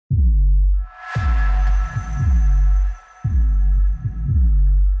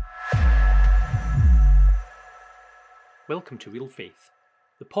Welcome to Real Faith,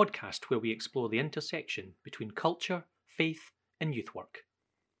 the podcast where we explore the intersection between culture, faith, and youth work.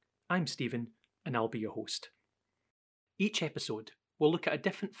 I'm Stephen, and I'll be your host. Each episode, we'll look at a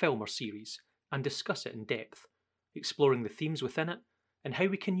different film or series and discuss it in depth, exploring the themes within it and how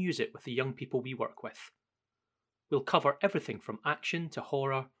we can use it with the young people we work with. We'll cover everything from action to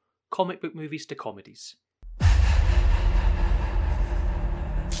horror, comic book movies to comedies.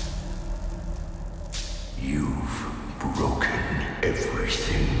 You've broken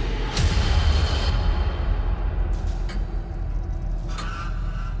everything.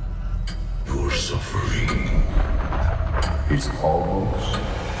 Your suffering is almost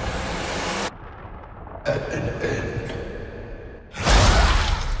at an end.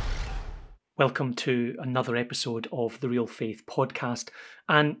 Welcome to another episode of the Real Faith podcast,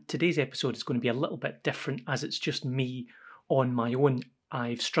 and today's episode is going to be a little bit different as it's just me on my own.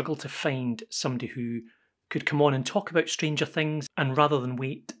 I've struggled to find somebody who could come on and talk about Stranger Things, and rather than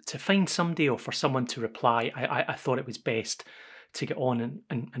wait to find somebody or for someone to reply, I thought it was best to get on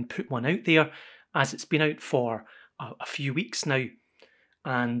and put one out there, as it's been out for a few weeks now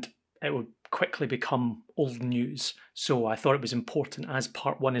and it would quickly become old news. So I thought it was important, as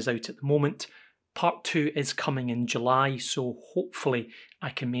part 1 is out at the moment. Part 2 is coming in July, so hopefully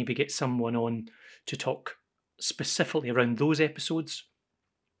I can maybe get someone on to talk specifically around those episodes.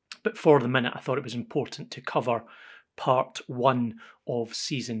 But for the minute, I thought it was important to cover part 1 of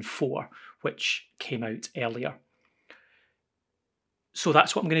season 4, which came out earlier. So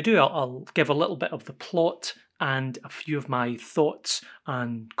that's what I'm going to do. I'll give a little bit of the plot and a few of my thoughts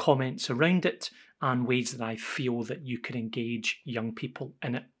and comments around it and ways that I feel that you can engage young people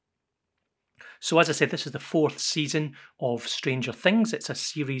in it. So as I said, this is the 4th season of Stranger Things. It's a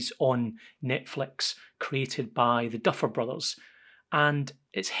series on Netflix created by the Duffer Brothers, and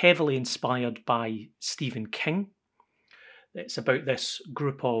it's heavily inspired by Stephen King. It's about this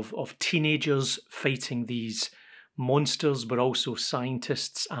group of teenagers fighting these monsters, but also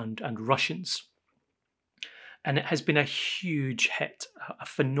scientists and Russians. And it has been a huge hit, a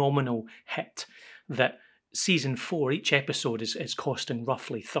phenomenal hit, that season 4, each episode is costing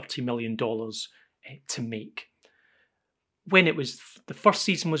roughly $30 million to make. When the first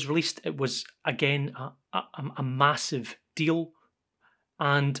season was released, it was again a massive deal,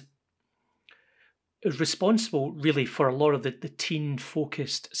 and it was responsible really for a lot of the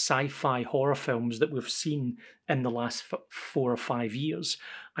teen-focused sci-fi horror films that we've seen in the last 4 or 5 years.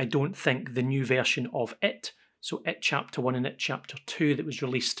 I don't think the new version of It, so It Chapter 1 and It Chapter 2 that was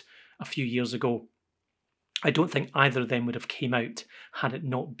released a few years ago, I don't think either of them would have came out had it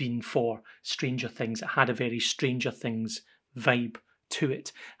not been for Stranger Things. It had a very Stranger Things vibe to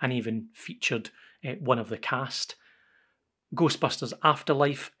it, and even featured one of the cast. Ghostbusters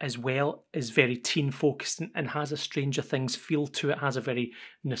Afterlife as well is very teen-focused and has a Stranger Things feel to it, has a very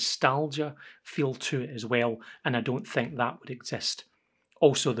nostalgia feel to it as well, and I don't think that would exist.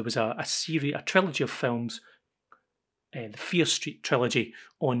 Also, there was a trilogy of films, the Fear Street trilogy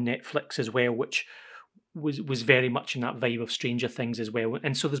on Netflix as well, which was very much in that vibe of Stranger Things as well.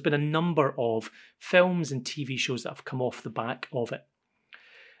 And so there's been a number of films and TV shows that have come off the back of it.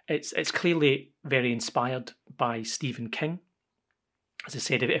 It's clearly very inspired by Stephen King. As I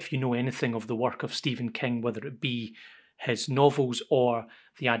said, if you know anything of the work of Stephen King, whether it be his novels or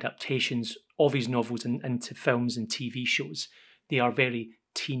the adaptations of his novels into films and TV shows, they are very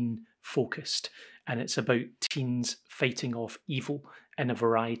teen-focused, and it's about teens fighting off evil in a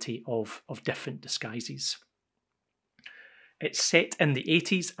variety of different disguises. It's set in the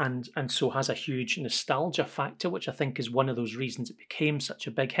 80s and so has a huge nostalgia factor, which I think is one of those reasons it became such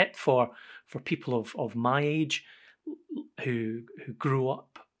a big hit for people of my age who grew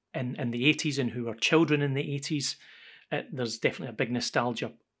up in the 80s and who are children in the 80s. There's definitely a big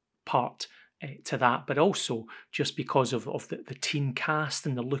nostalgia part to that, but also just because of the teen cast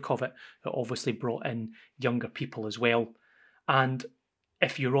and the look of it, it obviously brought in younger people as well. And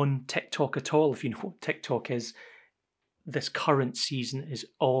if you're on TikTok at all, if you know what TikTok is, this current season is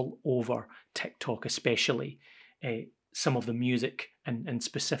all over TikTok, especially some of the music and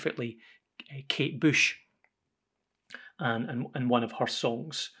specifically Kate Bush and one of her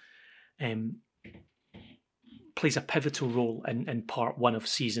songs plays a pivotal role in part 1 of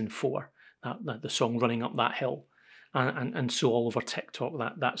season 4, that the song Running Up That Hill. And so all over TikTok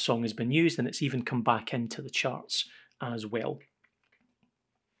that song has been used, and it's even come back into the charts as well.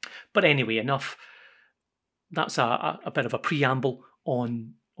 But anyway, enough. That's a bit of a preamble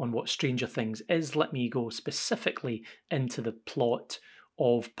on what Stranger Things is. Let me go specifically into the plot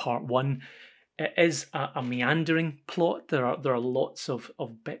of part 1. It is a meandering plot. There are lots of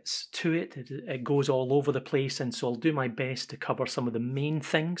bits to it. It goes all over the place, and so I'll do my best to cover some of the main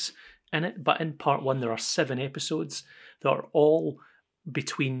things in it. But in part one, there are 7 episodes that are all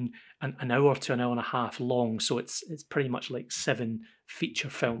between an hour to an hour and a half long. So it's pretty much like 7 feature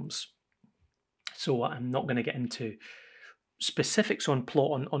films. So I'm not going to get into specifics on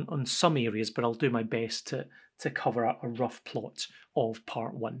plot on some areas, but I'll do my best to cover a rough plot of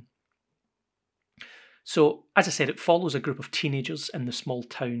part one. So, as I said, it follows a group of teenagers in the small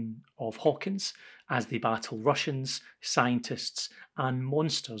town of Hawkins as they battle Russians, scientists, and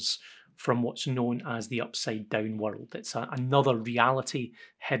monsters from what's known as the Upside Down world. It's another reality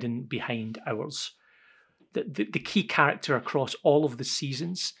hidden behind ours. The key character across all of the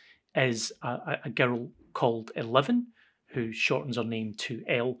seasons is a girl called 11, who shortens her name to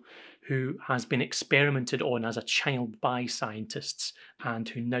L, who has been experimented on as a child by scientists and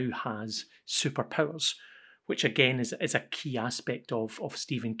who now has superpowers, which again is a key aspect of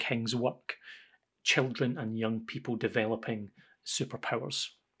Stephen King's work, children and young people developing superpowers.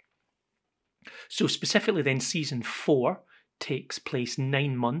 So specifically then, season 4 takes place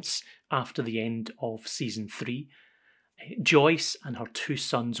 9 months after the end of season 3. Joyce and her 2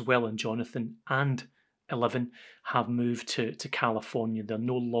 sons, Will and Jonathan, and 11 have moved to California. They're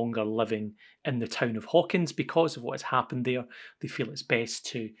no longer living in the town of Hawkins because of what has happened there. They feel it's best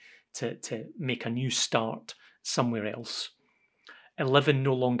to make a new start somewhere else. 11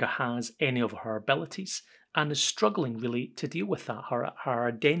 no longer has any of her abilities and is struggling really to deal with that. Her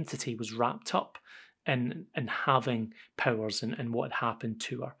identity was wrapped up in having powers and what had happened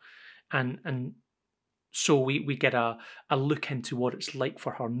to her. And so we get a look into what it's like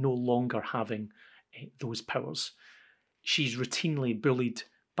for her no longer having those powers. She's routinely bullied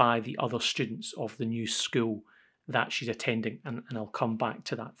by the other students of the new school that she's attending, and I'll come back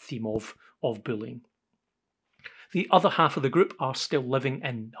to that theme of bullying. The other half of the group are still living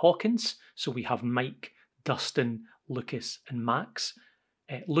in Hawkins, so we have Mike, Dustin, Lucas, and Max.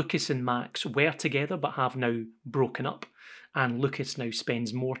 Lucas and Max were together but have now broken up, and Lucas now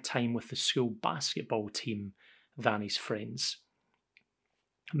spends more time with the school basketball team than his friends.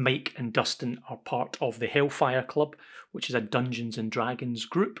 Mike and Dustin are part of the Hellfire Club, which is a Dungeons and Dragons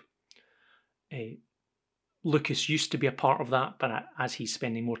group. Lucas used to be a part of that, but as he's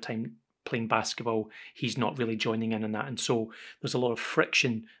spending more time playing basketball, he's not really joining in on that. And so there's a lot of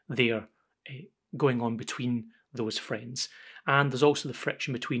friction there going on between those friends. And there's also the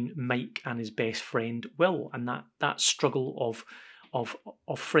friction between Mike and his best friend, Will, and that struggle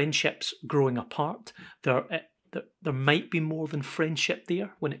of friendships growing apart. There might be more than friendship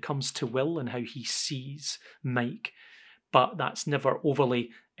there when it comes to Will and how he sees Mike, but that's never overly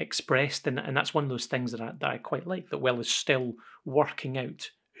expressed, and that's one of those things that I quite like, that Will is still working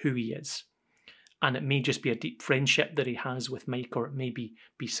out who he is. And it may just be a deep friendship that he has with Mike, or it may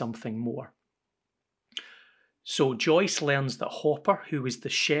be something more. So Joyce learns that Hopper, who was the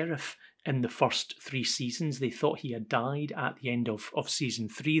sheriff in the first 3 seasons, they thought he had died at the end of season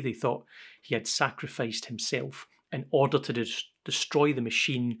 3. They thought he had sacrificed himself in order to destroy the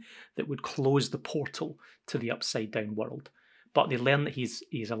machine that would close the portal to the Upside Down world. But they learn that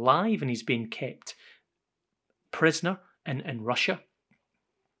he's alive and he's being kept prisoner in Russia.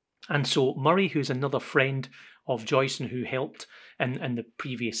 And so Murray, who's another friend of Joyce and who helped in the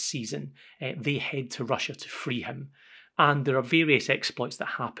previous season, they head to Russia to free him. And there are various exploits that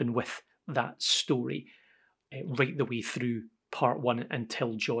happen with that story right the way through part 1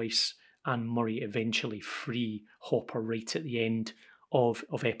 until Joyce and Murray eventually free Hopper right at the end of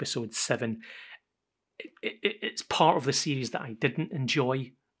episode 7. It's part of the series that I didn't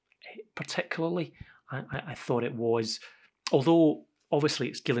enjoy particularly. I thought it was, although obviously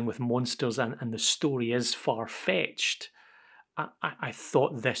it's dealing with monsters and the story is far-fetched, I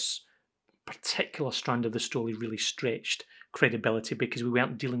thought this particular strand of the story really stretched credibility because we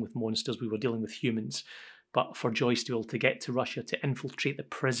weren't dealing with monsters, we were dealing with humans. But for Joyce to be able to get to Russia, to infiltrate the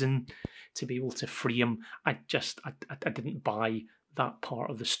prison, to be able to free him, I didn't buy that part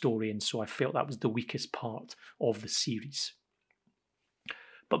of the story, and so I felt that was the weakest part of the series.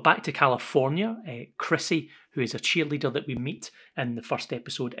 But back to California, Chrissy, who is a cheerleader that we meet in the first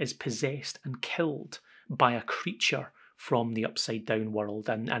episode, is possessed and killed by a creature from the Upside Down world,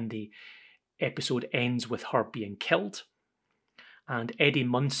 and the episode ends with her being killed. And Eddie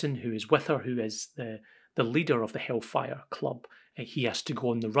Munson, who is with her, who is the leader of the Hellfire Club, he has to go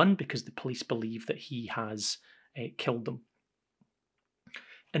on the run because the police believe that he has killed them.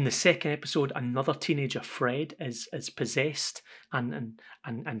 In the second episode, another teenager, Fred, is possessed and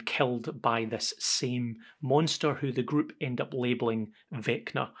killed by this same monster who the group end up labelling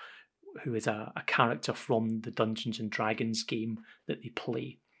Vecna, who is a character from the Dungeons and Dragons game that they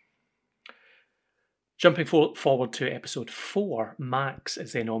play. Jumping forward to episode 4, Max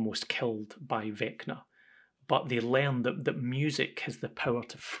is then almost killed by Vecna, but they learn that music has the power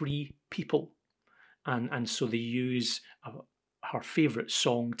to free people, and so they use her favourite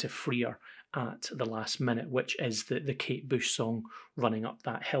song to free her at the last minute, which is the Kate Bush song, Running Up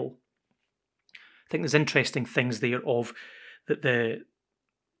That Hill. I think there's interesting things there of that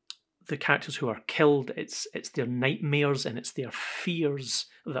the characters who are killed, it's their nightmares and it's their fears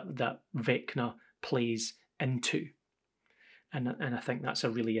that Vecna plays into. And I think that's a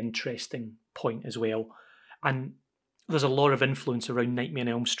really interesting point as well. And there's a lot of influence around Nightmare on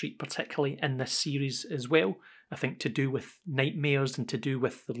Elm Street, particularly in this series as well. I think to do with nightmares and to do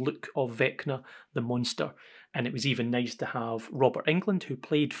with the look of Vecna, the monster. And it was even nice to have Robert Englund, who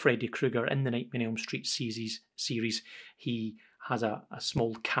played Freddy Krueger in the Nightmare on Elm Street series. He has a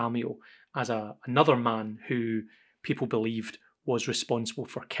small cameo as another man who people believed was responsible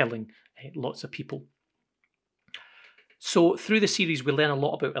for killing lots of people. So through the series, we learn a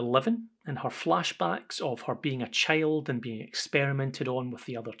lot about Eleven and her flashbacks of her being a child and being experimented on with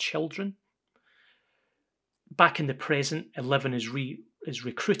the other children. Back in the present, Eleven is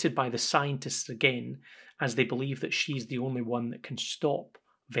recruited by the scientists again, as they believe that she's the only one that can stop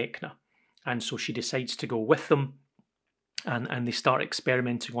Vecna. And so she decides to go with them, and they start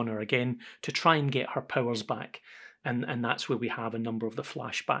experimenting on her again to try and get her powers back. And that's where we have a number of the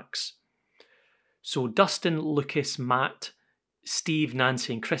flashbacks. So Dustin, Lucas, Matt, Steve,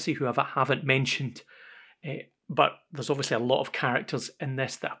 Nancy and Chrissy, who I haven't mentioned, but there's obviously a lot of characters in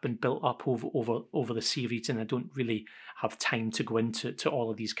this that have been built up over the series, and I don't really have time to go into all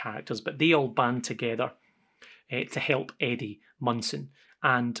of these characters, but they all band together to help Eddie Munson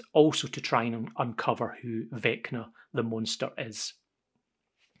and also to try and uncover who Vecna, the monster, is.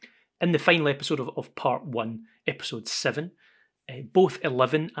 In the final episode of Part 1, Episode 7, both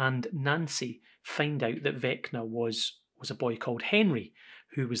Eleven and Nancy find out that Vecna was a boy called Henry,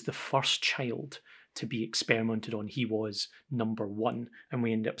 who was the first child to be experimented on. He was number 1, and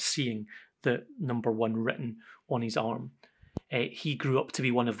we end up seeing the number 1 written on his arm. He grew up to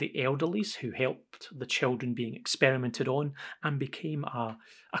be one of the elderlies who helped the children being experimented on and became a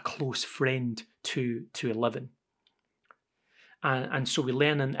close friend to Eleven. And so we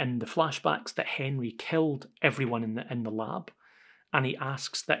learn in the flashbacks that Henry killed everyone in the lab, and he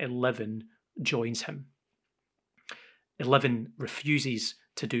asks that Eleven joins him. Eleven refuses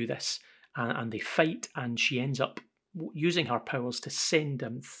to do this, and they fight, and she ends up using her powers to send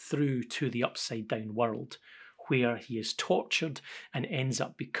him through to the upside down world, where he is tortured and ends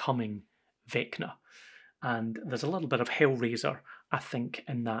up becoming Vecna. And there's a little bit of Hellraiser, I think,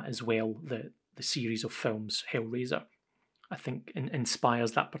 in that as well. The series of films Hellraiser, I think,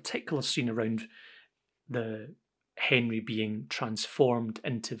 inspires that particular scene around the Henry being transformed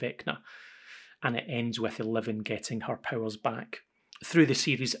into Vecna, and it ends with Eleven getting her powers back. Through the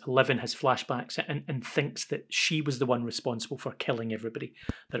series, Eleven has flashbacks and thinks that she was the one responsible for killing everybody,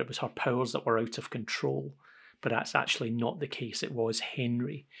 that it was her powers that were out of control. But that's actually not the case. It was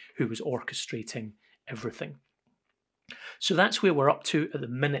Henry who was orchestrating everything. So that's where we're up to at the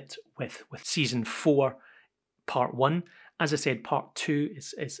minute with Season 4, Part 1. As I said, Part 2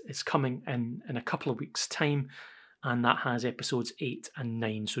 is coming in a couple of weeks' time, and that has episodes 8 and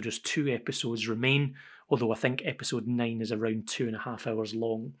 9. So just 2 episodes remain, although I think episode 9 is around 2.5 hours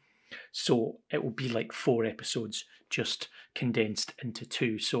long. So it will be like 4 episodes just condensed into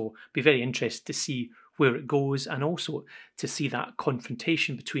 2. So be very interested to see where it goes, and also to see that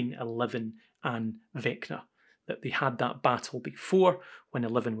confrontation between Eleven and Vecna. That they had that battle before when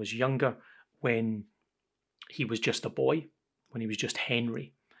Eleven was younger, when he was just a boy, when he was just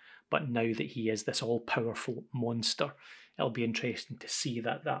Henry. But now that he is this all-powerful monster, it'll be interesting to see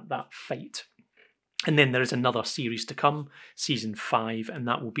that fight. And then there is another series to come, Season 5, and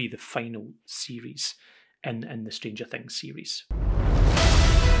that will be the final series in the Stranger Things series.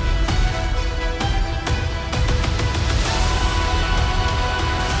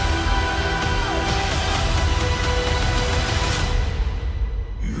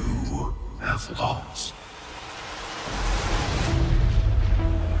 You have lost.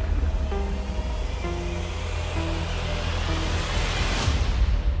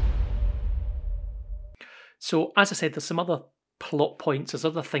 So, as I said, there's some other plot points, there's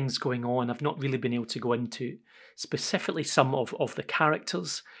other things going on. I've not really been able to go into specifically some of the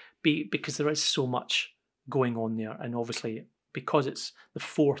characters because there is so much going on there. And obviously, because it's the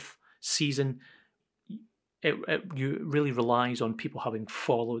 4th season, it you really relies on people having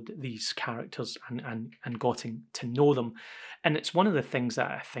followed these characters and gotten to know them, and it's one of the things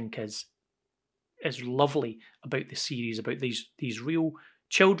that I think is lovely about the series, about these real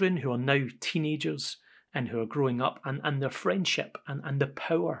children who are now teenagers and who are growing up, and their friendship and the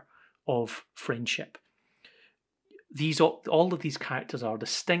power of friendship. All of these characters are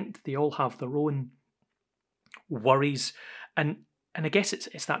distinct. They all have their own worries, and I guess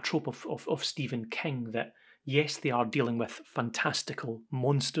it's that trope of Stephen King that yes, they are dealing with fantastical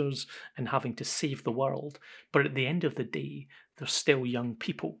monsters and having to save the world, but at the end of the day, they're still young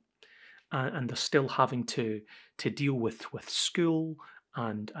people, and they're still having to deal with school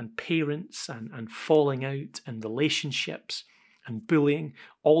and parents and falling out and relationships and bullying.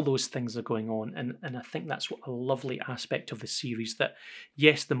 All those things are going on, and I think that's what a lovely aspect of the series, that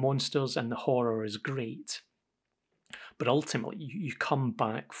yes, the monsters and the horror is great, but ultimately you come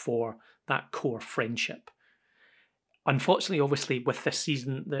back for that core friendship. Unfortunately, obviously, with this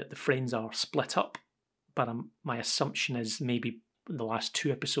season, the friends are split up, but my assumption is maybe in the last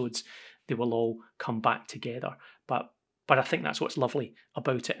 2 episodes they will all come back together. But I think that's what's lovely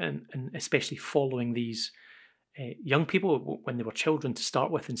about it, and especially following these young people when they were children to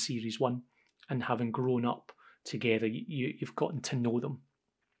start with in series one, and having grown up together, you've gotten to know them.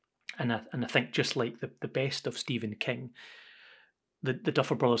 And I think just like the best of Stephen King, the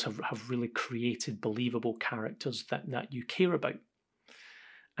Duffer Brothers have really created believable characters that you care about,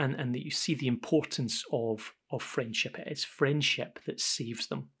 and that you see the importance of friendship. It is friendship that saves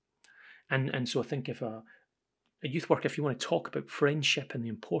them. And so I think if a youth worker, if you want to talk about friendship and the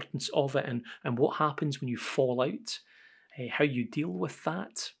importance of it, and what happens when you fall out, how you deal with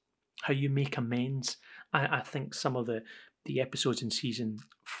that, how you make amends, I think some of the episodes in season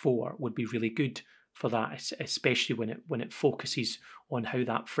 4 would be really good for that, especially when it focuses on how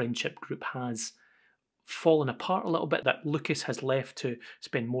that friendship group has fallen apart a little bit, that Lucas has left to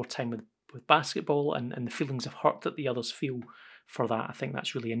spend more time with basketball, and the feelings of hurt that the others feel for that. I think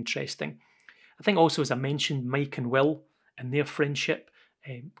that's really interesting. I think also, as I mentioned, Mike and Will and their friendship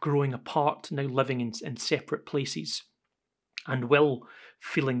growing apart, now living in separate places, and Will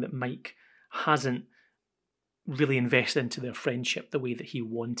feeling that Mike hasn't really invested into their friendship the way that he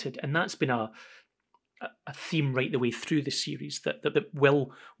wanted. And that's been a theme right the way through the series, that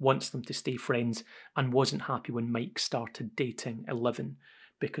Will wants them to stay friends and wasn't happy when Mike started dating 11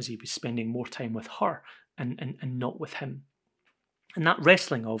 because he was spending more time with her and not with him. And that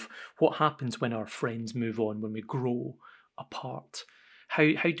wrestling of what happens when our friends move on, when we grow apart. How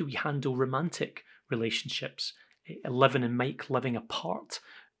do we handle romantic relationships? 11 and Mike living apart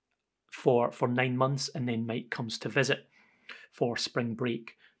for 9 months, and then Mike comes to visit for spring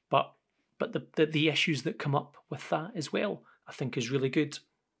break. But the issues that come up with that as well, I think, is really good.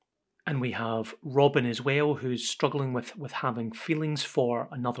 And we have Robin as well, who's struggling with having feelings for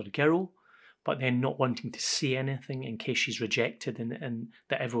another girl, but then not wanting to say anything in case she's rejected, and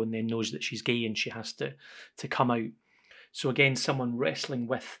that everyone then knows that she's gay and she has to come out. So again, someone wrestling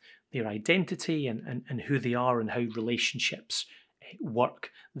with their identity and who they are and how relationships work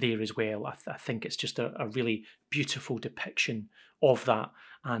there as well. I think it's just a really beautiful depiction of that,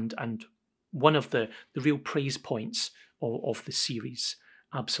 and one of the real praise points of the series,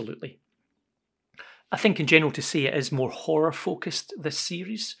 absolutely. I think in general to say it is more horror focused, this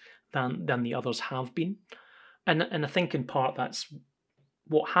series, than the others have been. And I think in part that's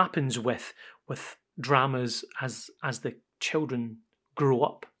what happens with dramas as the children grow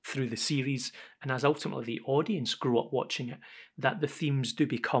up through the series, and as ultimately the audience grow up watching it, that the themes do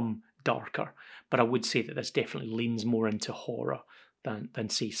become darker. But I would say that this definitely leans more into horror than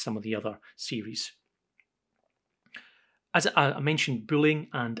say some of the other series. As I mentioned, bullying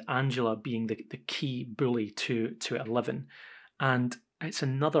and Angela being the key bully to 11, and it's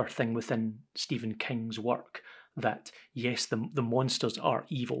another thing within Stephen King's work that yes, the monsters are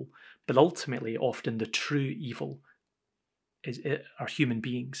evil, but ultimately often the true evil are human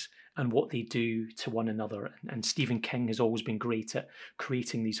beings and what they do to one another. And Stephen King has always been great at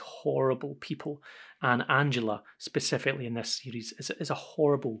creating these horrible people. And Angela, specifically in this series, is a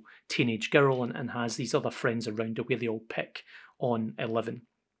horrible teenage girl and has these other friends around her where they all pick on 11.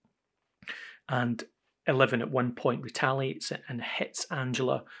 And 11 at one point retaliates and hits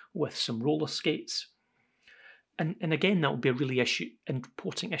Angela with some roller skates. And again, that would be a really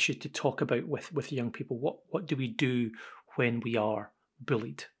important issue to talk about with young people. What do we do when we are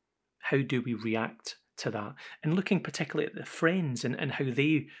bullied? How do we react to that? And looking particularly at the friends and how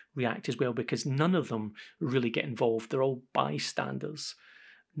they react as well, because none of them really get involved. They're all bystanders.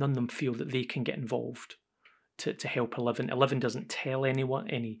 None of them feel that they can get involved to help 11. 11 doesn't tell anyone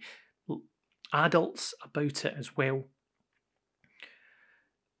adults about it as well.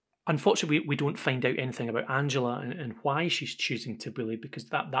 Unfortunately, we don't find out anything about Angela and why she's choosing to bully, because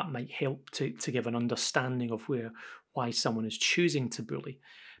that might help to give an understanding of why someone is choosing to bully.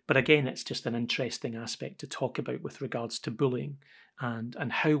 But again, it's just an interesting aspect to talk about with regards to bullying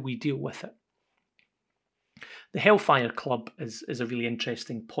and how we deal with it. The Hellfire Club is a really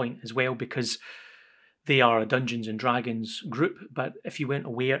interesting point as well, because they are a Dungeons and Dragons group, but if you weren't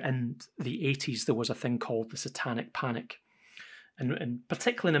aware, in the 80s there was a thing called the Satanic Panic. And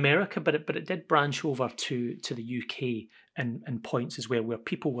particularly in America, but it did branch over to the UK in points as well, where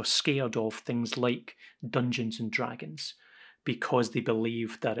people were scared of things like Dungeons and Dragons because they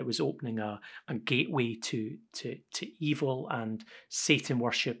believed that it was opening a gateway to evil and Satan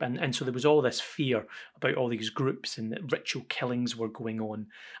worship. And so there was all this fear about all these groups and that ritual killings were going on.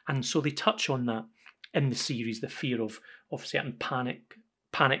 And so they touch on that in the series, the fear of certain panic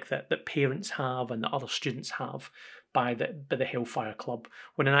that parents have and that other students have by the Hellfire Club,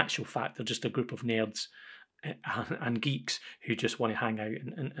 when in actual fact they're just a group of nerds and geeks who just want to hang out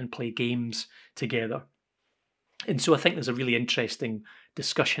and play games together. And so I think there's a really interesting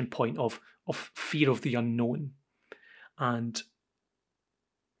discussion point of fear of the unknown, and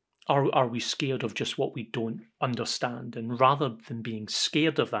are we scared of just what we don't understand? And rather than being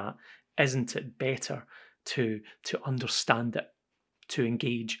scared of that, isn't it better to understand it, to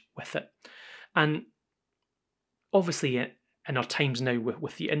engage with it? And obviously, in our times now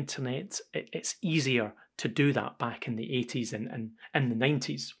with the internet, it's easier to do that. Back in the 80s and in the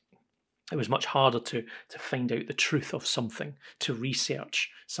 90s, it was much harder to find out the truth of something, to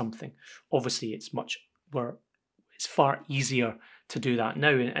research something. Obviously, it's far easier to do that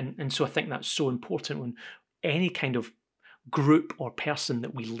now. And so I think that's so important when any kind of group or person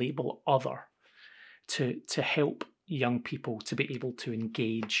that we label other, to help young people to be able to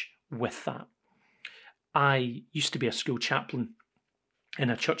engage with that. I used to be a school chaplain in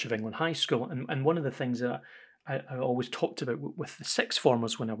a Church of England high school, and one of the things that I always talked about with the sixth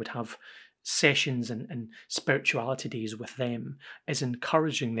formers when I would have sessions and spirituality days with them is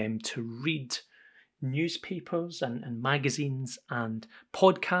encouraging them to read newspapers and magazines and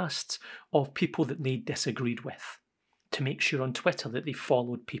podcasts of people that they disagreed with, to make sure on Twitter that they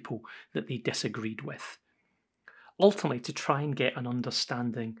followed people that they disagreed with. Ultimately, to try and get an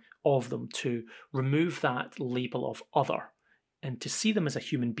understanding of them, to remove that label of other and to see them as a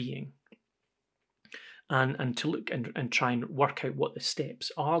human being, and to look and try and work out what the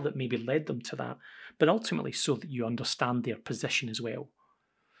steps are that maybe led them to that, but ultimately so that you understand their position as well.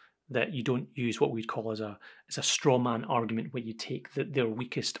 That you don't use what we'd call as a straw man argument, where you take their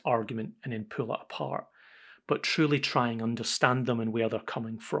weakest argument and then pull it apart, but truly try and understand them and where they're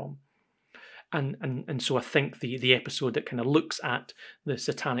coming from. And so I think the episode that kind of looks at the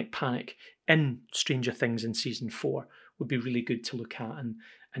Satanic Panic in Stranger Things in season 4 would be really good to look at,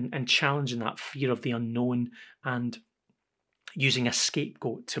 and challenging that fear of the unknown and using a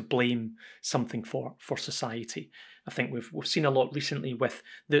scapegoat to blame something for society. I think we've seen a lot recently with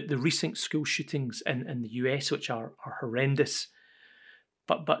the recent school shootings in the US, which are horrendous,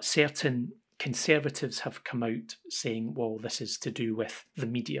 but certain conservatives have come out saying, well, this is to do with the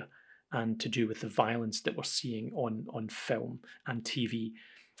media and to do with the violence that we're seeing on film and TV.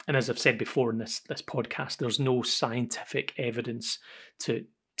 And as I've said before in this podcast, there's no scientific evidence to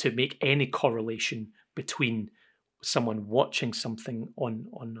make any correlation between someone watching something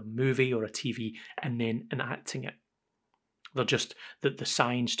on a movie or a TV and then enacting it. They're just that the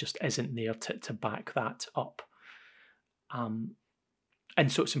science just isn't there to back that up. And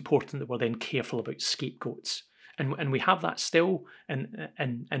so it's important that we're then careful about scapegoats. And we have that still in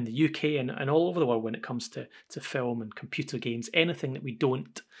the UK and all over the world when it comes to film and computer games. Anything that we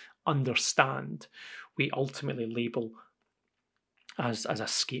don't understand, we ultimately label as a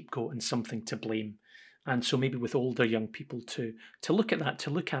scapegoat and something to blame. And so maybe with older young people to look at that,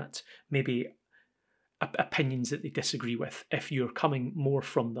 to look at maybe opinions that they disagree with, if you're coming more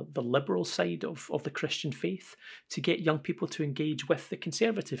from the liberal side of the Christian faith, to get young people to engage with the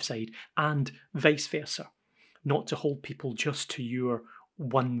conservative side and vice versa. Not to hold people just to your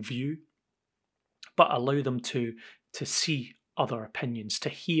one view, but allow them to see other opinions, to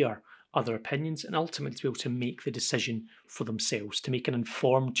hear other opinions, and ultimately to be able to make the decision for themselves, to make an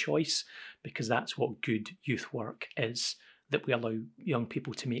informed choice, because that's what good youth work is, that we allow young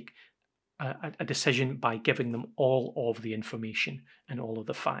people to make a decision by giving them all of the information and all of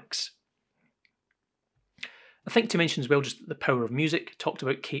the facts. I think to mention as well just the power of music. Talked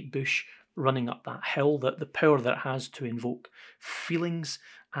about Kate Bush running up that hill, that the power that it has to invoke feelings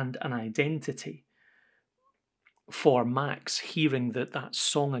and an identity. for Max, hearing that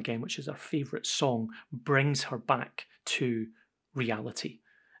song again, which is her favourite song, brings her back to reality.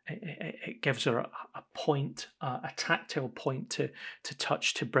 It gives her a point, a tactile point to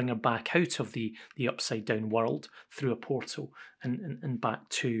touch, to bring her back out of the upside down world through a portal and back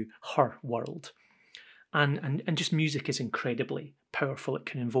to her world. And just music is incredibly powerful. It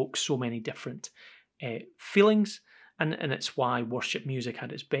can invoke so many different feelings, and it's why worship music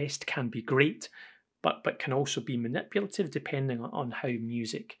at its best can be great, but can also be manipulative depending on how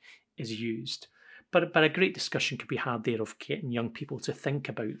music is used. But a great discussion could be had there of getting young people to think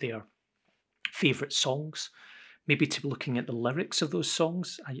about their favourite songs, maybe to looking at the lyrics of those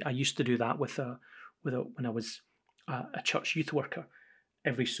songs. I used to do that when I was a church youth worker.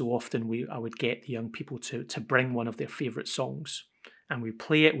 Every so often I would get the young people to bring one of their favourite songs, and we'd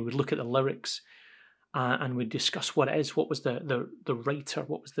play it, we would look at the lyrics, and we'd discuss what it is, what was the writer,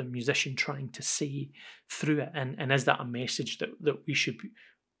 what was the musician trying to say through it, and is that a message that we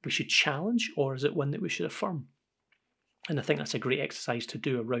should challenge, or is it one that we should affirm? And I think that's a great exercise to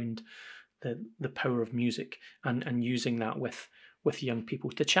do around the power of music, and using that with young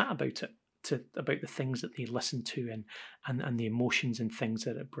people to chat about it, about the things that they listen to and the emotions and things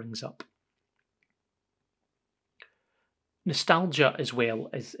that it brings up. Nostalgia as well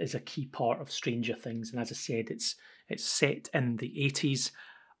is a key part of Stranger Things, and as I said, it's set in the 80s,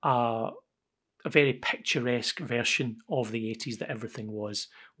 a very picturesque version of the 80s that everything was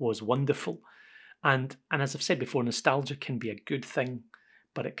wonderful. And as I've said before, nostalgia can be a good thing,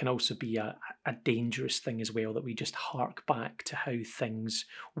 but it can also be a dangerous thing as well, that we just hark back to how things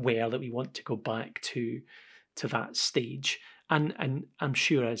were, that we want to go back to that stage. And I'm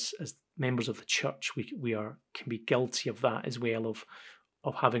sure as members of the church, we can be guilty of that as well,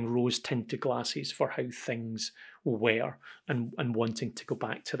 of having rose-tinted glasses for how things were and wanting to go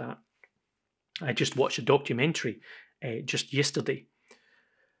back to that. I just watched a documentary just yesterday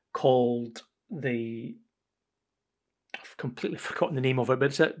called I've completely forgotten the name of it,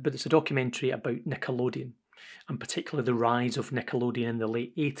 but it's a documentary about Nickelodeon, and particularly the rise of Nickelodeon in the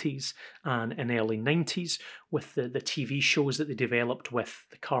late 80s and in early 90s, with the TV shows that they developed, with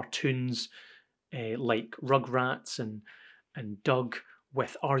the cartoons like Rugrats and Doug,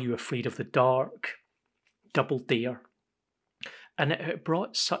 with Are You Afraid of the Dark, Double Dare. And it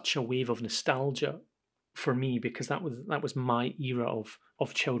brought such a wave of nostalgia for me, because that was my era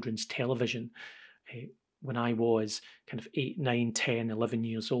of children's television. When I was kind of 8, 9, 10, 11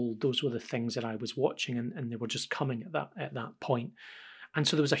 years old, those were the things that I was watching, and they were just coming at that point. And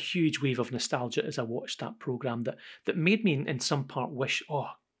so there was a huge wave of nostalgia as I watched that programme that made me in some part wish,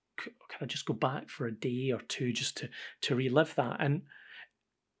 can I just go back for a day or two just to relive that? And,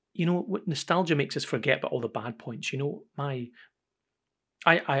 what nostalgia makes us forget about all the bad points.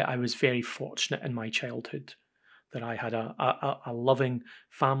 I was very fortunate in my childhood that I had a loving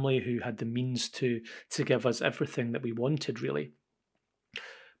family who had the means to give us everything that we wanted, really.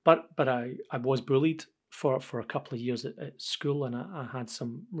 But I was bullied for a couple of years at school, and I had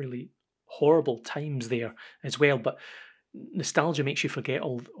some really horrible times there as well. But nostalgia makes you forget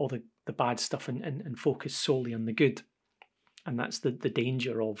all the bad stuff and focus solely on the good. And that's the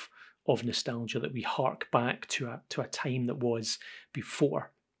danger of nostalgia, that we hark back to a time that was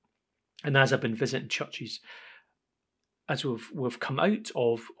before. And as I've been visiting churches, as we've come out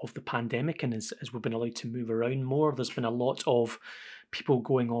of the pandemic, and as we've been allowed to move around more, there's been a lot of people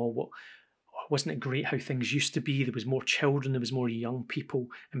going, wasn't it great how things used to be? There was more children, there was more young people,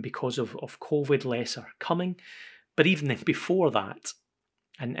 and because of COVID, less are coming. But even before that,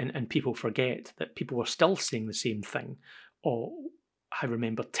 and people forget that people were still saying the same thing. I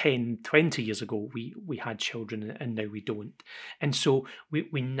remember 10, 20 years ago, we had children and now we don't. And so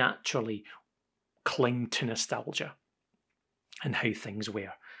we naturally cling to nostalgia and how things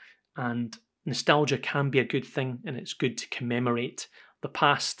were. And nostalgia can be a good thing, and it's good to commemorate the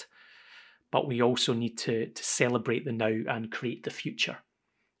past, but we also need to celebrate the now and create the future.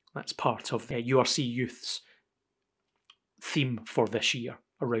 That's part of the URC Youth's theme for this year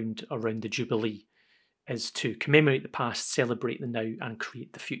around the Jubilee, is to commemorate the past, celebrate the now, and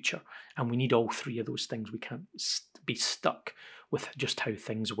create the future. And we need all three of those things. We can't be stuck with just how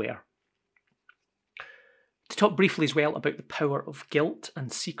things were. To talk briefly as well about the power of guilt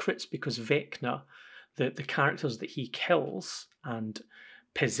and secrets, because Vecna, the characters that he kills and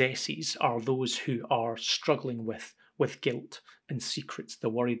possesses, are those who are struggling with guilt and secrets. They're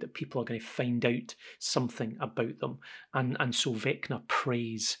worried that people are going to find out something about them. And so Vecna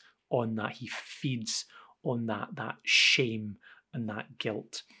preys on that. He feeds on that shame and that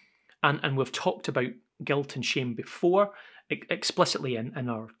guilt. And we've talked about guilt and shame before explicitly in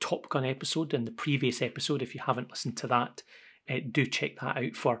our Top Gun episode, in the previous episode. If you haven't listened to that, do check that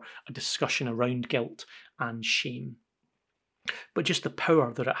out for a discussion around guilt and shame. But just the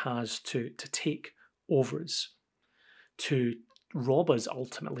power that it has to take over us, to rob us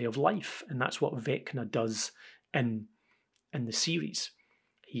ultimately of life. And that's what Vecna does in the series.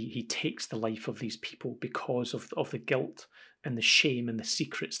 He takes the life of these people because of the guilt and the shame and the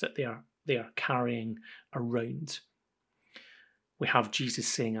secrets that they are carrying around. We have Jesus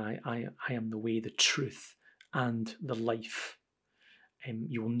saying, I am the way, the truth, and the life.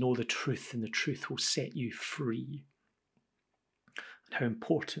 You will know the truth, and the truth will set you free. And how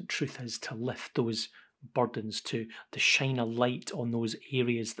important truth is to lift those burdens, to shine a light on those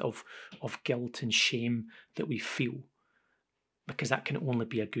areas of guilt and shame that we feel, because that can only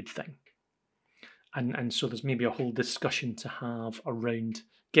be a good thing. And so there's maybe a whole discussion to have around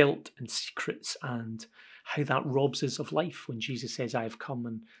guilt and secrets and how that robs us of life. When Jesus says, I have come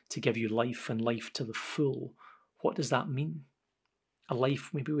and to give you life and life to the full, what does that mean? A life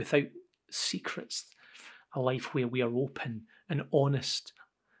maybe without secrets, a life where we are open and honest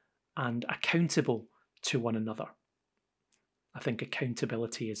and accountable to one another. I think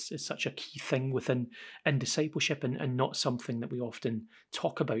accountability is such a key thing in discipleship, and not something that we often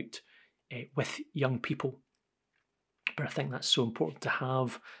talk about with young people. But I think that's so important to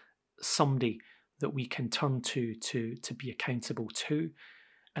have somebody that we can turn to be accountable to.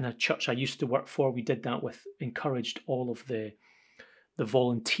 In a church I used to work for, we did that encouraged all of the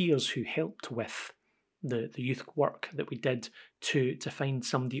volunteers who helped with the youth work that we did to find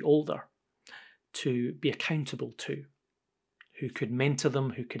somebody older to be accountable to, who could mentor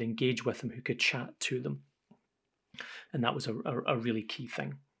them, who could engage with them, who could chat to them. And that was a really key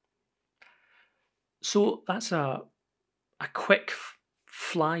thing. So that's a quick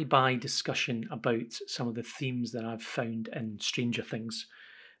fly-by discussion about some of the themes that I've found in Stranger Things.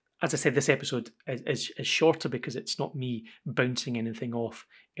 As I said, this episode is shorter because it's not me bouncing anything off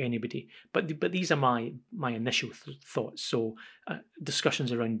anybody. But these are my initial thoughts. So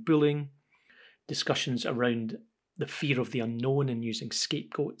discussions around bullying, discussions around the fear of the unknown and using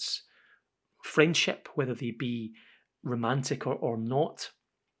scapegoats, friendship, whether they be romantic or not,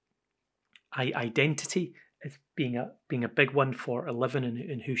 identity as being a big one for Eleven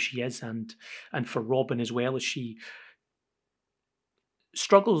and who she is, and for Robin as well, as she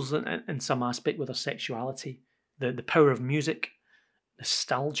struggles in some aspect with her sexuality, the power of music,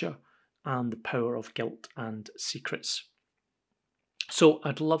 nostalgia, and the power of guilt and secrets. So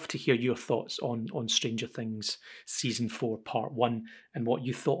I'd love to hear your thoughts on Stranger Things Season 4 Part 1 and what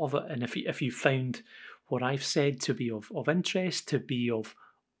you thought of it, and if you found what I've said to be of interest, to be of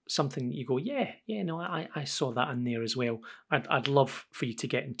something that you go, I saw that in there as well. I'd love for you to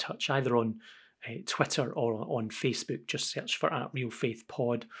get in touch, either on Twitter or on Facebook. Just search for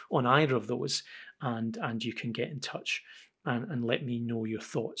 @RealFaithPod on either of those, and you can get in touch and let me know your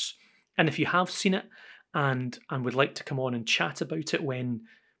thoughts. And if you have seen it and would like to come on and chat about it when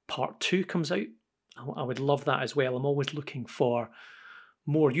Part 2 comes out, I would love that as well. I'm always looking for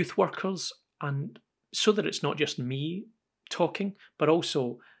more youth workers, and so that it's not just me talking, but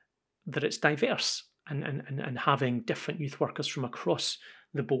also that it's diverse, and having different youth workers from across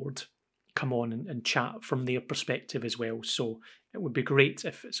the board come on and chat from their perspective as well. So it would be great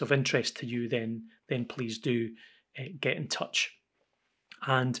if it's of interest to you, then please do get in touch.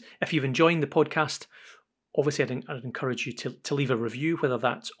 And if you've enjoyed the podcast, obviously I'd encourage you to leave a review, whether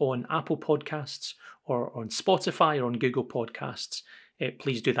that's on Apple Podcasts or on Spotify or on Google Podcasts.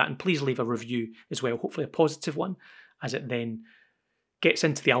 Please do that, and please leave a review as well, hopefully a positive one, as it then gets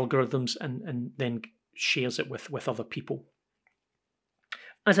into the algorithms and then shares it with other people.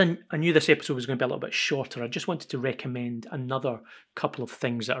 As I knew this episode was going to be a little bit shorter, I just wanted to recommend another couple of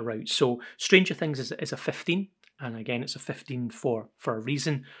things that are out. So Stranger Things is a 15, and again, it's a 15 for a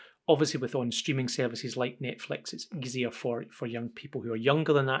reason. Obviously, with on streaming services like Netflix, it's easier for young people who are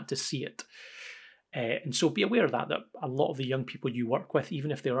younger than that to see it. And so be aware of that a lot of the young people you work with,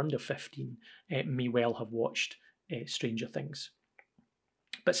 even if they're under 15, may well have watched Stranger Things.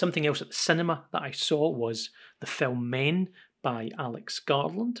 But something else at the cinema that I saw was the film Men by Alex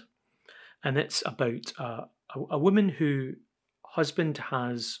Garland. And it's about a woman whose husband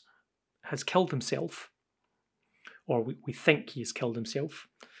has killed himself, or we think he has killed himself.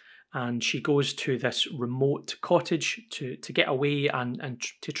 And she goes to this remote cottage to get away and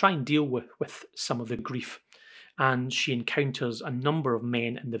to try and deal with some of the grief. And she encounters a number of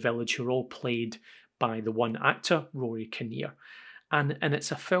men in the village who are all played by the one actor, Rory Kinnear. And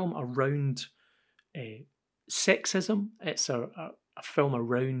it's a film around sexism. It's a film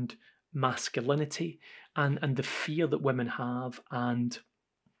around masculinity and the fear that women have, and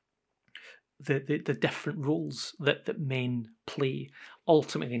the different roles that men play.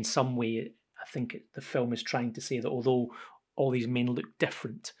 Ultimately, in some way, I think the film is trying to say that although all these men look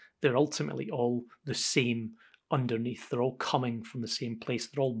different, they're ultimately all the same underneath. They're all coming from the same place.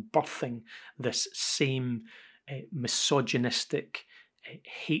 They're all birthing this same misogynistic,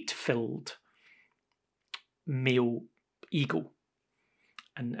 hate-filled male ego,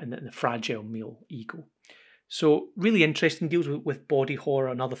 and the fragile male ego. So really interesting, deals with body horror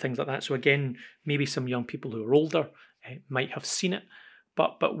and other things like that. So again, maybe some young people who are older might have seen it,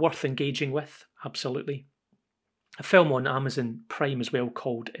 but worth engaging with, absolutely. A film on Amazon Prime as well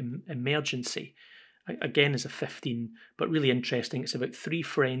called Emergency. Again, is a 15, but really interesting. It's about three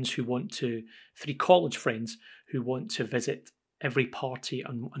college friends who want to visit every party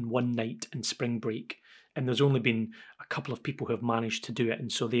on one night in spring break. And there's only been a couple of people who have managed to do it,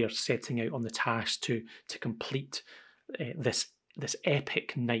 and so they are setting out on the task to complete this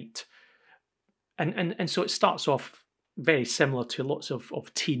epic night. And so it starts off very similar to lots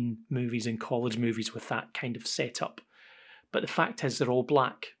of teen movies and college movies with that kind of setup. But the fact is, they're all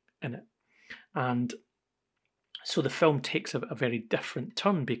black in it. And so the film takes a very different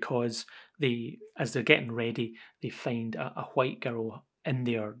turn, because as they're getting ready, they find a white girl in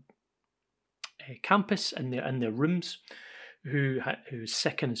their campus, in their rooms, who's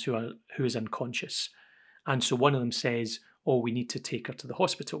sick and who is unconscious. And so one of them says, "Oh, we need to take her to the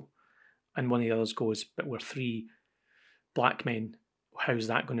hospital." And one of the others goes, "But we're three black men. How's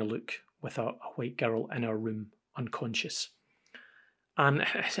that going to look with a white girl in our room unconscious?" And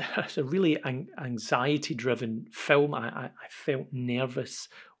it's a really anxiety-driven film. I felt nervous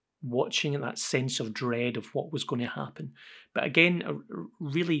watching it, that sense of dread of what was going to happen. But again, a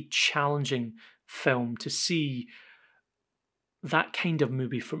really challenging film to see that kind of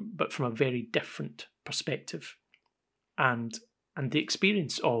movie from a very different perspective, and the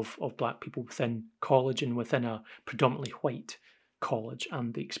experience of black people within college and within a predominantly white college,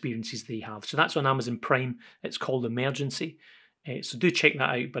 and the experiences they have. So that's on Amazon Prime. It's called Emergency. So do check that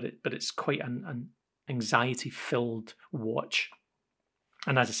out. But it's quite an anxiety-filled watch.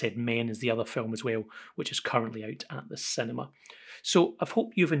 And as I said, Men is the other film as well, which is currently out at the cinema. So I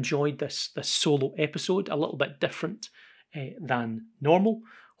hope you've enjoyed this solo episode, a little bit different than normal.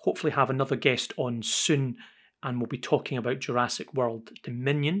 Hopefully have another guest on soon, and we'll be talking about Jurassic World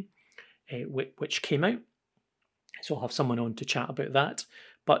Dominion, which came out. So I'll have someone on to chat about that.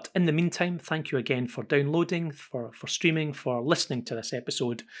 But in the meantime, thank you again for downloading, for streaming, for listening to this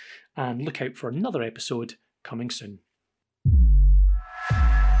episode, and look out for another episode coming soon.